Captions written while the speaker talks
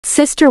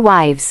Sister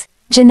Wives.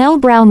 Janelle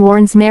Brown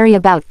warns Meri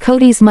about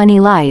Kody's money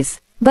lies,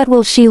 but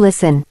will she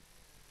listen?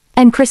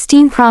 And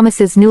Christine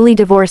promises newly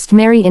divorced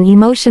Meri an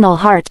emotional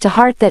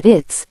heart-to-heart that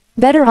it's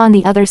better on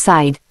the other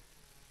side.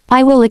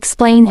 I will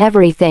explain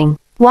everything.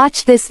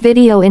 Watch this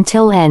video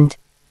until end.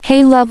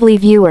 Hey lovely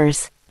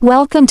viewers.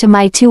 Welcome to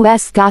my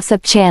 2S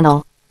Gossip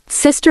channel.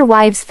 Sister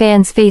Wives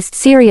fans faced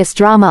serious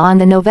drama on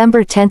the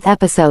November 10th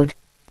episode.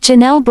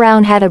 Janelle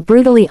Brown had a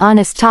brutally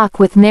honest talk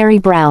with Meri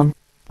Brown.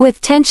 With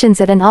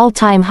tensions at an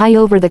all-time high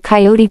over the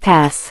Coyote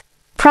Pass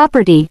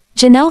property,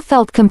 Janelle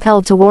felt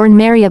compelled to warn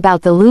Meri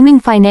about the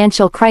looming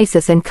financial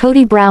crisis and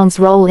Kody Brown's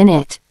role in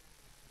it.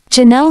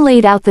 Janelle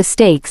laid out the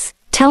stakes,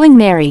 telling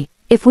Meri,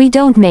 if we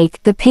don't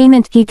make the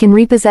payment, he can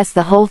repossess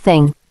the whole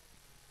thing.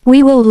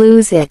 We will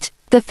lose it.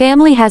 The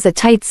family has a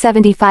tight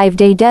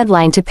 75-day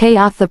deadline to pay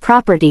off the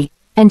property,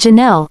 and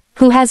Janelle,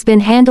 who has been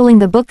handling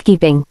the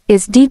bookkeeping,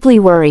 is deeply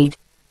worried.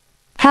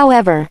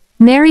 However,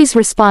 Meri's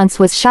response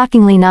was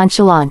shockingly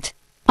nonchalant.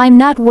 I'm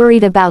not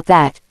worried about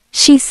that,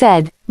 she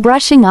said,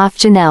 brushing off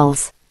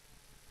Janelle's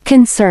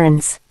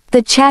concerns.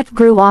 The chat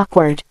grew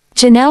awkward.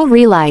 Janelle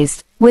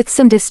realized, with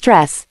some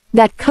distress,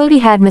 that Kody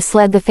had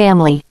misled the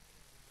family.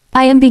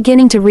 I am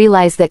beginning to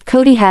realize that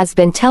Kody has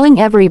been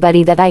telling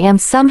everybody that I am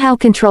somehow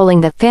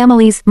controlling the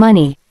family's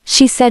money,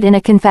 she said in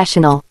a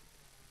confessional.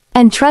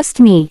 And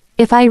trust me,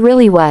 if I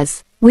really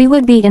was, we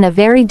would be in a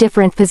very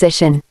different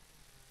position.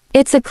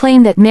 It's a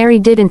claim that Meri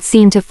didn't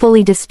seem to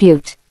fully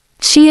dispute.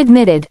 She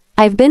admitted,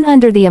 I've been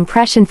under the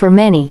impression for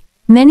many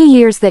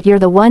years that you're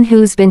the one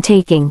who's been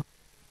taking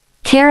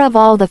care of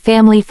all the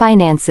family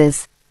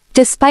finances.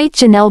 Despite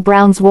Janelle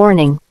Brown's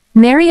warning,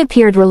 Meri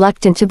appeared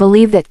reluctant to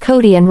believe that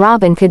Kody and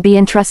Robyn could be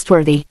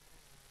untrustworthy.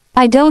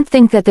 I don't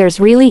think that there's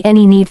really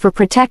any need for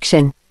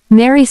protection,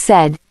 Meri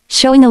said,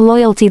 showing a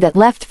loyalty that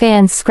left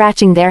fans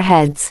scratching their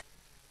heads.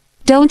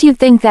 Don't you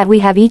think that we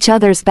have each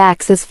other's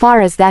backs as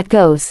far as that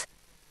goes?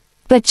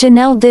 But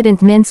Janelle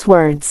didn't mince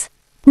words.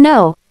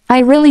 No, I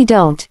really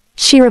don't,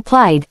 she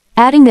replied,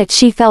 adding that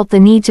she felt the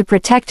need to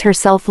protect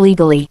herself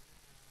legally.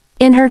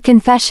 In her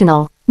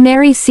confessional,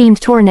 Meri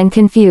seemed torn and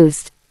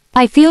confused.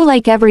 I feel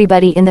like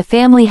everybody in the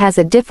family has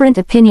a different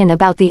opinion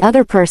about the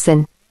other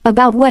person,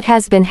 about what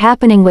has been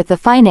happening with the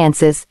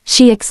finances,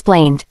 she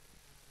explained.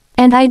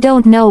 And I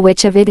don't know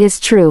which of it is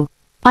true.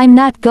 I'm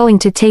not going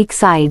to take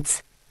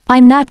sides.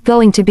 I'm not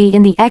going to be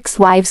in the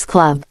ex-wives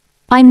club.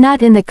 I'm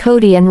not in the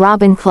Kody and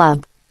Robyn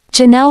club.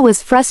 Janelle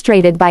was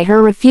frustrated by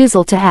her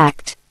refusal to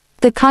act.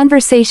 The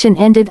conversation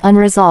ended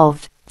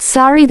unresolved.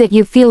 Sorry that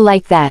you feel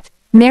like that,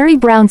 Meri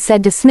Brown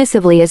said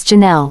dismissively as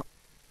Janelle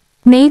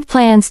made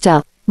plans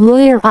to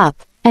lawyer up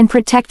and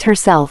protect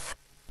herself.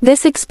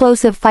 This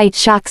explosive fight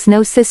shocks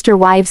no Sister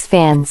Wives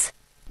fans.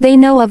 They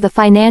know of the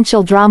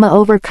financial drama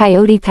over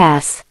Coyote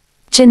Pass.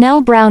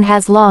 Janelle Brown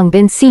has long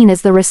been seen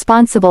as the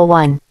responsible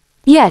one.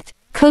 Yet,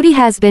 Kody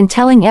has been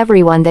telling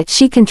everyone that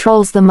she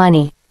controls the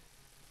money.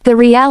 The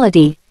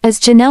reality, as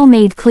Janelle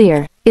made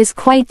clear, is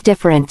quite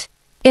different.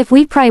 If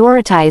we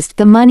prioritized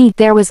the money,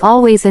 there was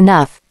always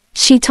enough,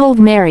 she told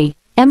Meri,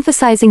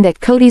 emphasizing that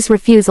Kody's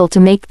refusal to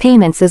make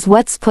payments is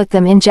what's put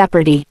them in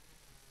jeopardy.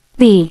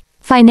 The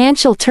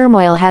financial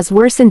turmoil has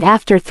worsened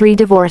after 3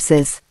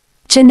 divorces.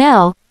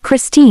 Janelle,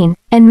 Christine,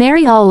 and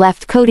Meri all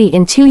left Kody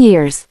in 2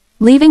 years,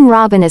 leaving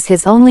Robyn as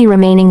his only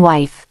remaining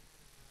wife.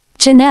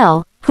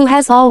 Janelle, who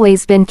has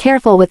always been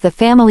careful with the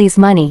family's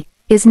money,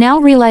 is now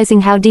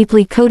realizing how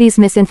deeply Kody's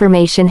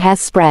misinformation has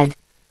spread.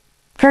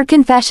 Her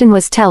confession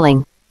was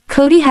telling.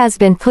 Kody has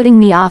been putting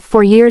me off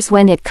for years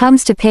when it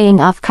comes to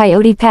paying off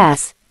Coyote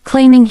Pass,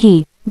 claiming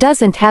he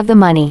doesn't have the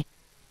money.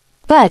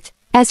 But,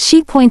 as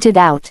she pointed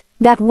out,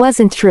 that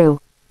wasn't true.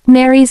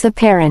 Meri's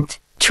apparent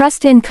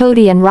trust in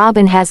Kody and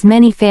Robyn has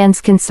many fans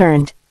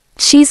concerned.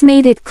 She's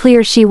made it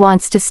clear she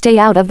wants to stay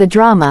out of the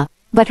drama,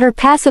 but her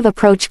passive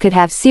approach could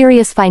have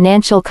serious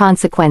financial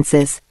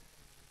consequences.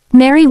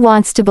 Meri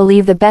wants to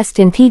believe the best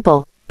in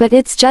people, but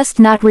it's just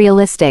not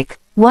realistic,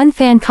 one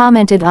fan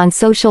commented on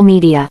social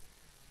media.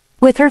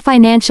 With her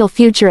financial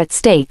future at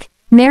stake,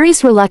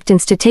 Meri's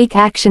reluctance to take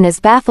action is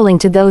baffling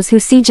to those who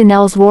see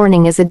Janelle's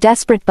warning as a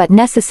desperate but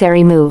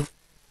necessary move.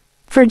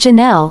 For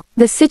Janelle,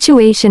 the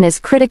situation is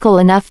critical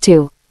enough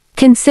to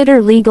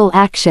consider legal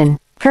action.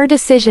 Her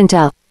decision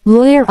to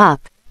lawyer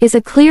up is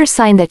a clear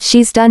sign that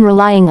she's done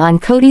relying on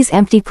Kody's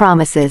empty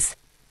promises.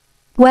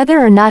 Whether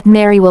or not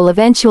Meri will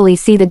eventually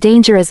see the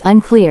danger is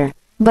unclear,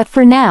 but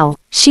for now,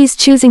 she's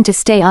choosing to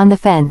stay on the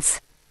fence.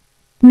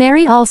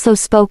 Meri also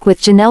spoke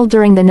with Janelle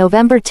during the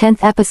November 10th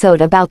episode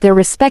about their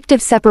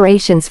respective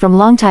separations from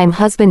longtime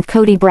husband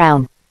Kody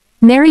Brown.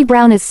 Meri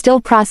Brown is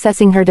still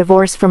processing her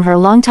divorce from her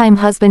longtime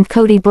husband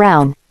Kody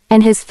Brown,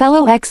 and his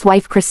fellow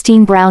ex-wife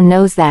Christine Brown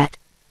knows that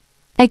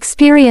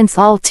experience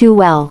all too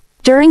well.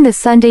 During the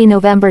Sunday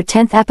November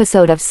 10th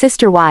episode of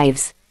Sister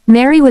Wives,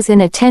 Meri was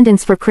in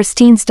attendance for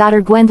Christine's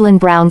daughter Gwendlyn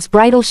Brown's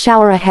bridal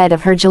shower ahead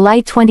of her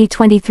July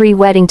 2023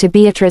 wedding to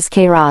Beatrice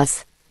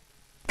Queiroz.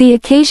 The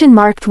occasion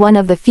marked one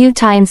of the few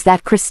times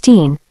that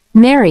Christine,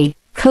 Meri,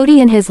 Kody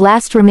and his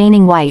last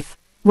remaining wife,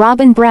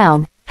 Robyn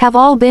Brown, have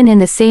all been in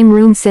the same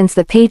room since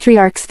the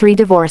patriarch's 3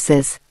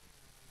 divorces.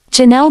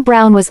 Janelle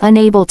Brown was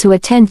unable to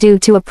attend due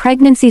to a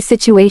pregnancy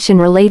situation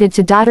related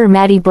to daughter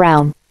Meri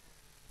Brown.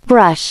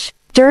 Brush.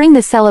 During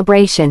the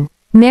celebration,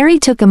 Meri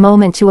took a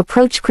moment to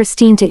approach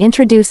Christine to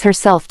introduce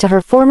herself to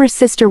her former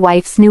sister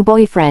wife's new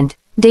boyfriend,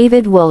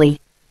 Devid.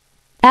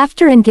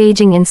 After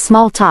engaging in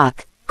small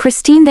talk,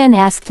 Christine then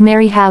asked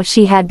Meri how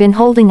she had been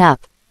holding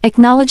up,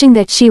 acknowledging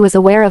that she was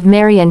aware of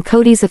Meri and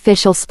Kody's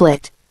official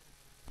split.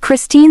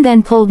 Christine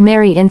then pulled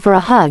Meri in for a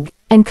hug,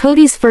 and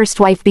Kody's first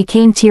wife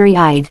became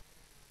teary-eyed.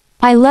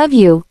 "I love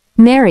you,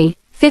 Meri,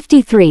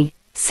 53,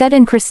 said,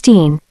 and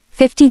Christine,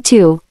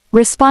 52,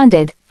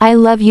 responded, "I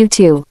love you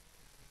too."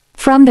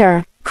 From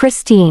there,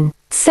 Christine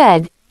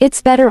said,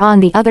 "It's better on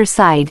the other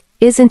side,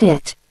 isn't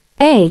it?"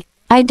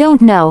 I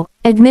don't know,"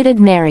 admitted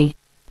Meri.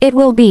 "It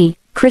will be,"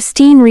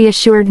 Christine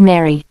reassured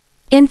Meri.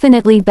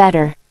 "Infinitely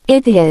better.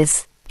 It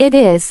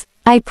is,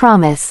 I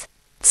promise.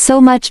 So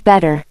much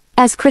better."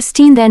 As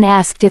Christine then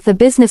asked if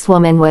the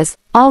businesswoman was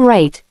all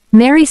right,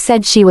 Meri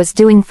said she was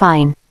doing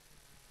fine.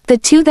 The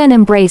two then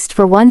embraced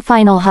for one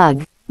final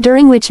hug,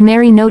 during which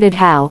Meri noted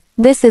how,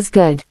 "This is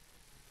good."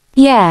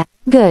 "Yeah,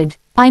 good.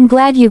 I'm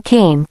glad you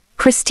came,"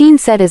 Christine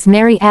said as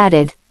Meri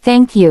added,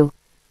 "Thank you."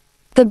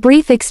 The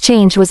brief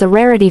exchange was a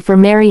rarity for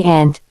Meri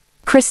and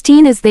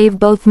Christine, as they've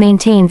both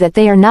maintained that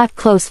they are not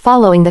close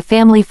following the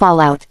family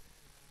fallout.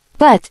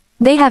 But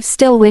they have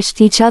still wished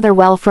each other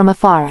well from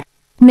afar.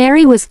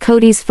 Meri was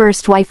Kody's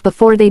first wife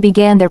before they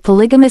began their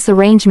polygamous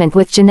arrangement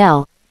with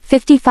Janelle,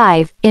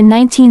 55, in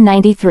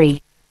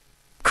 1993.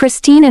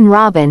 Christine and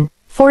Robyn,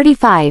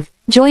 45,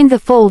 joined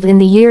the fold in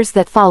the years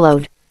that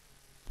followed.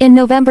 In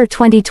November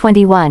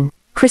 2021,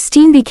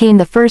 Christine became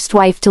the first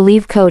wife to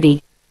leave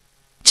Kody.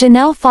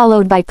 Janelle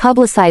followed by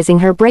publicizing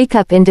her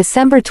breakup in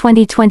December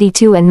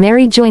 2022, and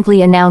Meri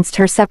jointly announced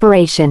her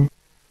separation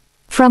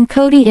from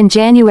Kody in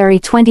January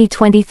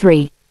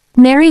 2023.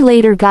 Meri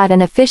later got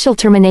an official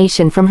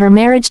termination from her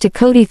marriage to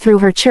Kody through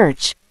her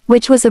church,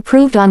 which was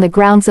approved on the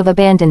grounds of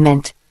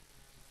abandonment.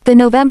 The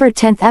November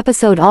 10th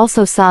episode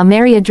also saw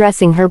Meri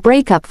addressing her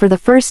breakup for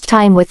the first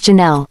time with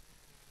Janelle.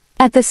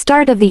 At the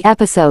start of the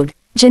episode,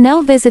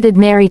 Janelle visited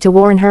Meri to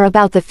warn her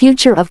about the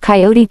future of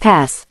Coyote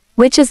Pass,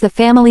 which is the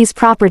family's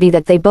property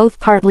that they both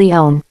partly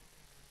own.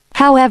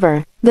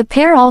 However, the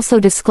pair also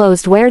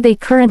disclosed where they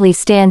currently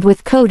stand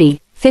with Kody,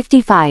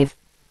 55.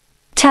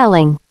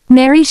 Telling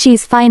Meri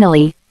she's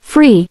finally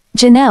free,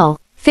 Janelle,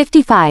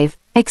 55,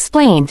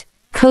 explained,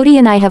 "Kody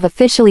and I have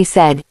officially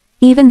said,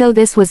 even though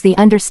this was the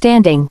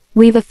understanding,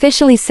 we've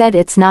officially said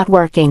it's not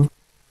working.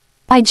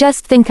 I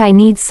just think I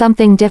need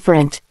something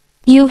different."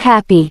 "You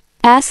happy?"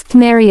 asked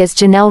Meri as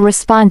Janelle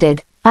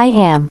responded, "I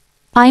am.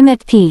 I'm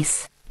at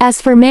peace."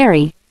 As for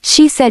Meri,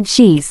 she said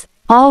she's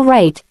all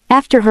right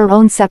after her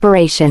own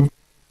separation.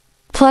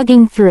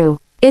 Plugging through.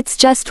 "It's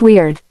just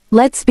weird,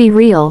 let's be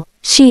real,"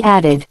 she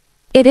added.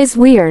 "It is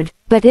weird,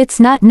 but it's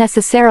not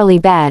necessarily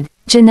bad,"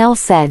 Janelle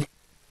said.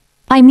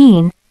 "I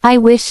mean, I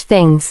wish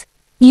things,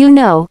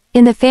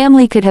 in the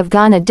family could have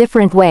gone a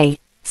different way,"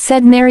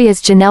 said Meri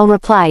as Janelle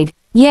replied,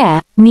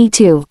 "Yeah, me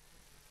too."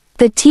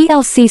 The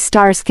TLC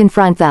stars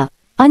confront the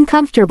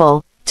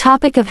uncomfortable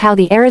topic of how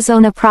the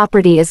Arizona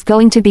property is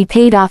going to be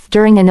paid off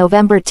during a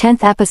November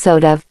 10th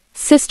episode of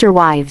Sister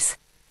Wives.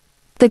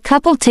 The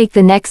couple take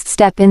the next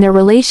step in their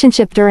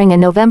relationship during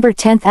a November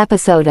 10th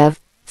episode of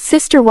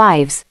Sister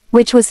Wives,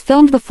 which was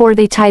filmed before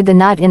they tied the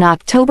knot in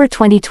October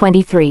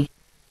 2023.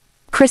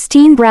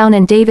 Christine Brown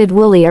and Devid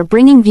are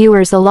bringing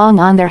viewers along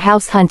on their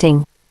house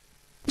hunting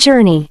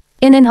journey,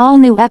 in an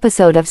all-new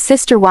episode of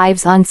Sister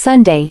Wives on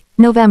Sunday,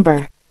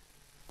 November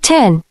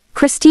 10.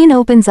 Christine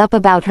opens up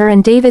about her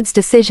and Devid's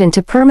decision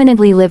to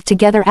permanently live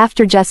together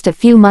after just a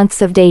few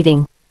months of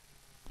dating.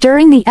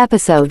 During the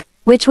episode,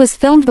 which was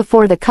filmed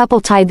before the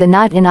couple tied the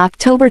knot in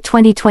October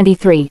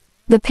 2023,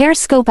 the pair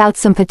scope out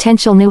some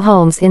potential new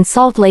homes in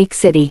Salt Lake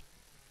City.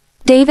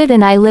 "Devid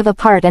and I live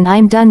apart and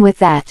I'm done with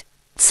that.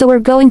 So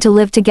we're going to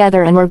live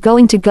together and we're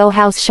going to go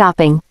house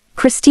shopping,"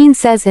 Christine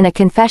says in a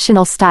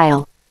confessional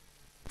style.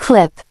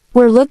 Clip.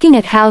 "We're looking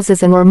at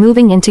houses and we're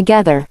moving in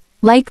together,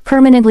 like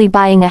permanently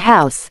buying a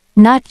house,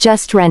 not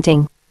just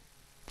renting."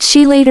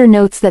 She later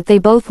notes that they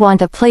both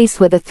want a place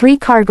with a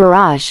 3-car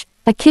garage,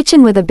 a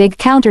kitchen with a big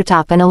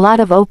countertop and a lot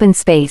of open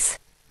space.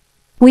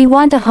 "We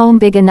want a home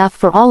big enough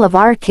for all of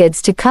our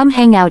kids to come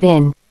hang out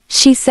in,"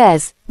 she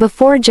says,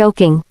 before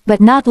joking,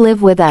 "but not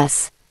live with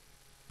us."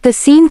 The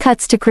scene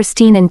cuts to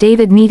Christine and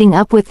Devid meeting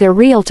up with their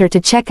realtor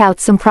to check out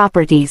some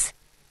properties.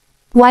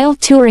 While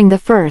touring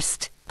the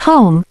first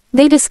home,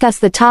 they discuss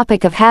the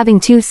topic of having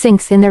 2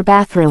 sinks in their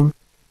bathroom.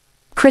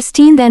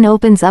 Christine then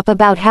opens up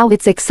about how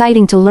it's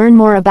exciting to learn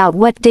more about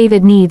what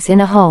Devid needs in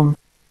a home.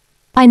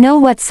 "I know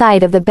what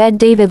side of the bed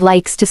Devid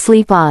likes to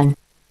sleep on.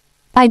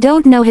 I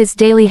don't know his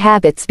daily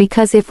habits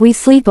because if we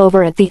sleep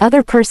over at the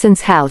other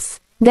person's house,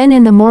 then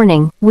in the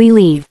morning, we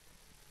leave.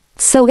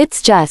 So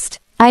it's just,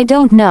 I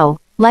don't know,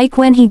 like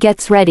when he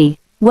gets ready,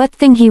 what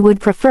thing he would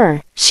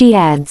prefer," she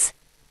adds.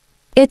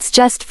 "It's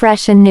just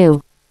fresh and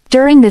new."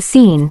 During the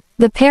scene,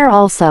 the pair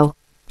also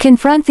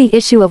Confront the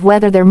issue of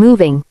whether they're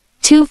moving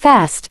too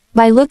fast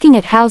by looking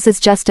at houses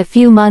just a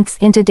few months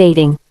into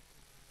dating.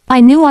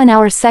 I knew on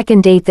our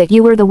second date that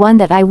you were the one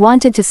that I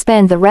wanted to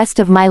spend the rest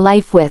of my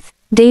life with,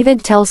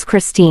 Devid tells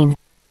Christine.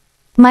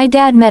 My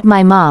dad met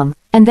my mom,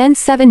 and then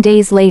 7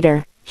 days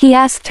later, he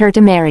asked her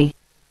to marry.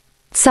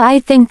 So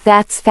I think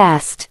that's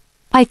fast.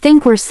 I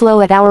think we're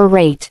slow at our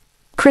rate.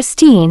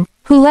 Christine,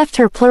 who left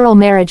her plural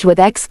marriage with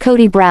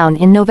ex-Kody Brown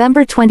in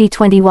November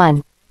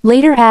 2021,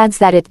 later adds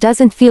that it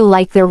doesn't feel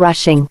like they're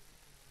rushing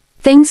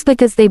things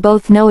because they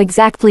both know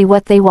exactly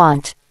what they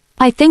want.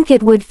 I think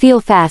it would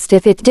feel fast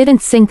if it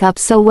didn't sync up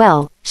so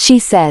well, she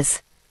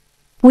says.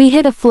 We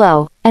hit a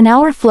flow, and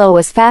our flow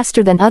was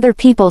faster than other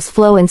people's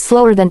flow and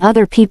slower than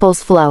other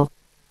people's flow.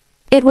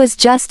 It was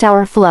just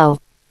our flow.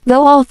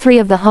 Though all three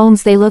of the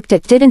homes they looked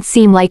at didn't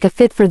seem like a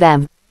fit for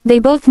them, they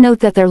both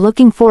note that they're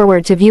looking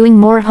forward to viewing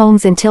more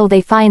homes until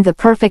they find the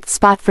perfect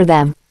spot for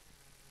them.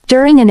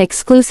 During an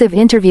exclusive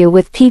interview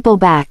with People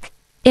Back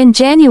in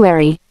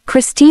January,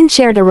 Christine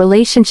shared a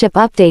relationship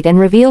update and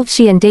revealed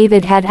she and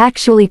Devid had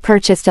actually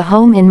purchased a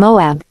home in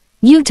Moab,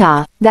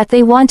 Utah, that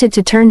they wanted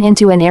to turn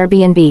into an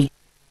Airbnb.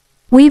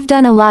 We've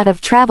done a lot of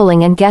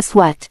traveling and guess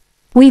what?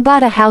 We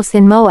bought a house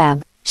in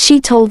Moab,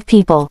 she told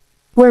People.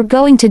 We're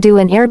going to do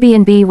an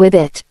Airbnb with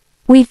it.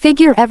 We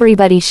figure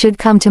everybody should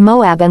come to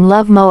Moab and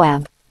love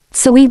Moab.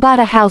 So we bought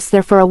a house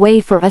there for a way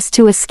for us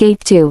to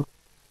escape to.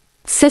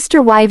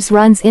 Sister Wives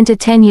runs into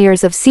 10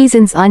 years of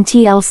seasons on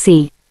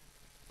TLC.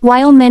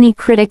 While many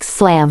critics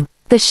slam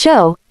the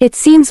show, it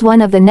seems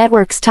one of the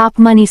network's top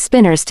money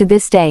spinners to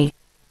this day.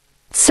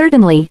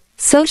 Certainly,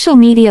 social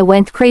media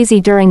went crazy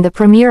during the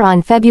premiere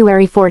on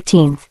February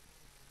 14th.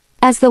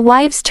 As the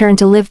wives turn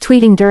to live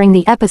tweeting during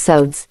the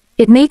episodes,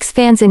 it makes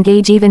fans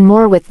engage even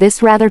more with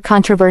this rather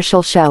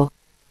controversial show.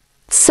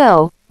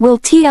 So, will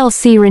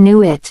TLC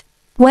renew it?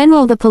 When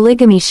will the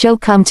polygamy show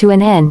come to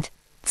an end?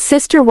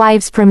 Sister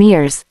Wives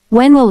premieres,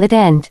 when will it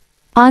end?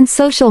 On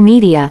social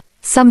media,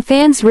 some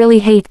fans really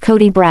hate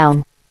Kody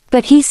Brown.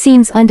 But he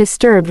seems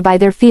undisturbed by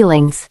their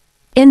feelings.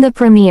 In the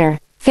premiere,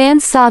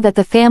 fans saw that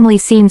the family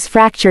seems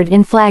fractured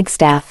in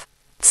Flagstaff.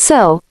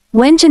 So,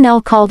 when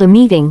Janelle called a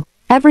meeting,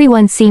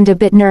 everyone seemed a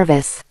bit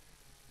nervous.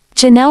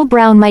 Janelle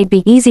Brown might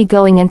be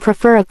easygoing and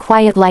prefer a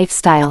quiet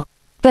lifestyle.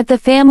 But the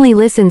family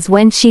listens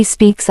when she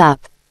speaks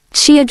up.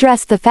 She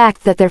addressed the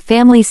fact that their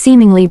family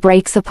seemingly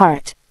breaks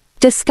apart.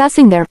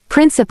 Discussing their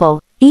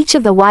principle, each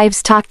of the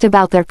wives talked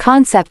about their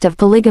concept of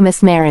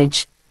polygamous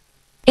marriage.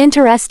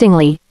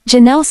 Interestingly,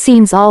 Janelle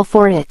seems all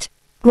for it.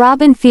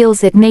 Robyn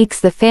feels it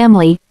makes the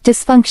family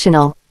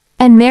dysfunctional.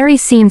 And Meri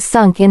seems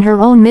sunk in her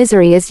own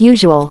misery as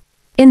usual.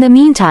 In the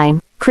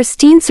meantime,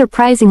 Christine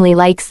surprisingly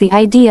likes the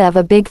idea of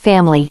a big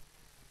family.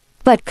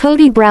 But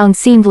Kody Brown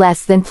seemed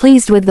less than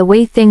pleased with the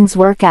way things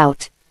work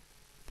out.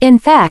 In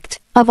fact,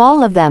 of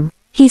all of them,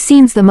 he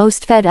seems the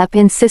most fed up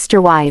in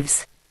Sister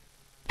Wives.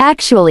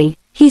 Actually,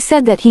 he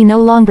said that he no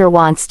longer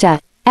wants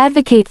to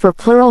advocate for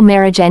plural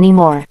marriage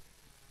anymore.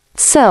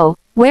 So,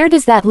 where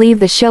does that leave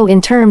the show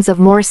in terms of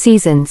more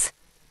seasons?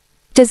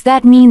 Does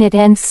that mean it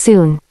ends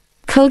soon?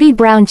 Kody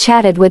Brown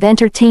chatted with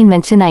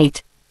Entertainment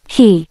Tonight.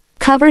 He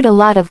covered a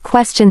lot of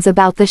questions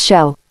about the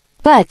show.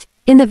 But,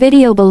 in the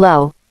video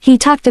below, he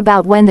talked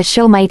about when the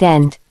show might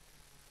end.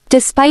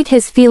 Despite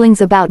his feelings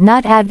about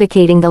not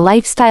advocating the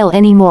lifestyle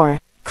anymore,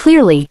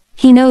 clearly,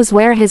 he knows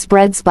where his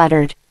bread's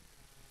buttered.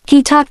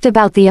 He talked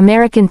about the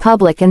American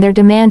public and their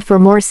demand for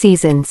more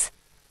seasons.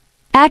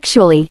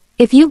 Actually,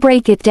 if you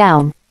break it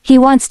down, he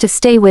wants to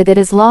stay with it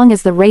as long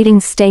as the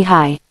ratings stay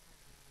high.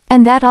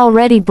 And that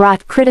already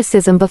brought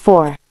criticism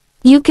before.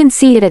 You can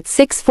see it at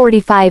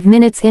 6:45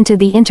 minutes into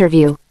the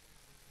interview.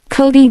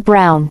 Kody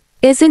Brown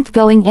isn't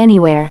going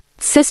anywhere.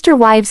 Sister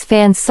Wives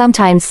fans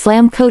sometimes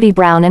slam Kody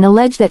Brown and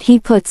allege that he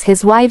puts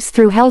his wives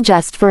through hell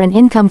just for an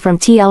income from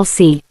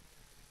TLC.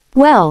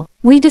 Well,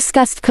 we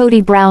discussed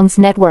Kody Brown's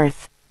net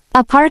worth.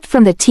 Apart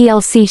from the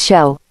TLC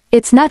show,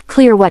 it's not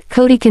clear what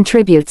Kody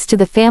contributes to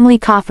the family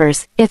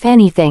coffers, if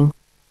anything.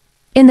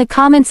 In the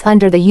comments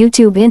under the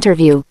YouTube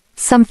interview,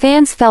 some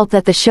fans felt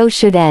that the show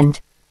should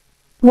end.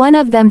 One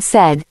of them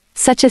said,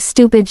 "Such a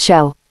stupid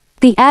show.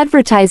 The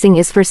advertising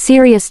is for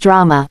serious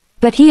drama,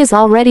 but he is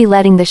already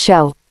letting the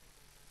show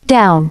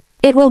down.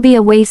 It will be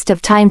a waste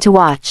of time to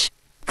watch."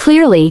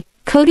 Clearly,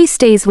 Kody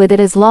stays with it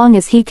as long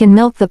as he can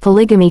milk the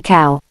polygamy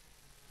cow.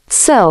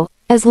 So,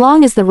 as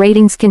long as the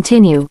ratings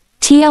continue,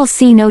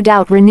 TLC no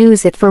doubt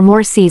renews it for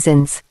more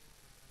seasons.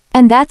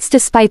 And that's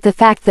despite the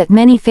fact that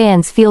many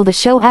fans feel the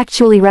show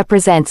actually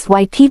represents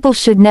why people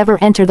should never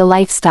enter the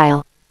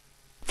lifestyle.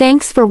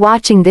 Thanks for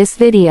watching this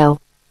video.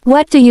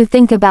 What do you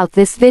think about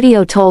this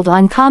video? Told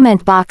on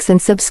comment box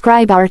and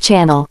subscribe our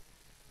channel.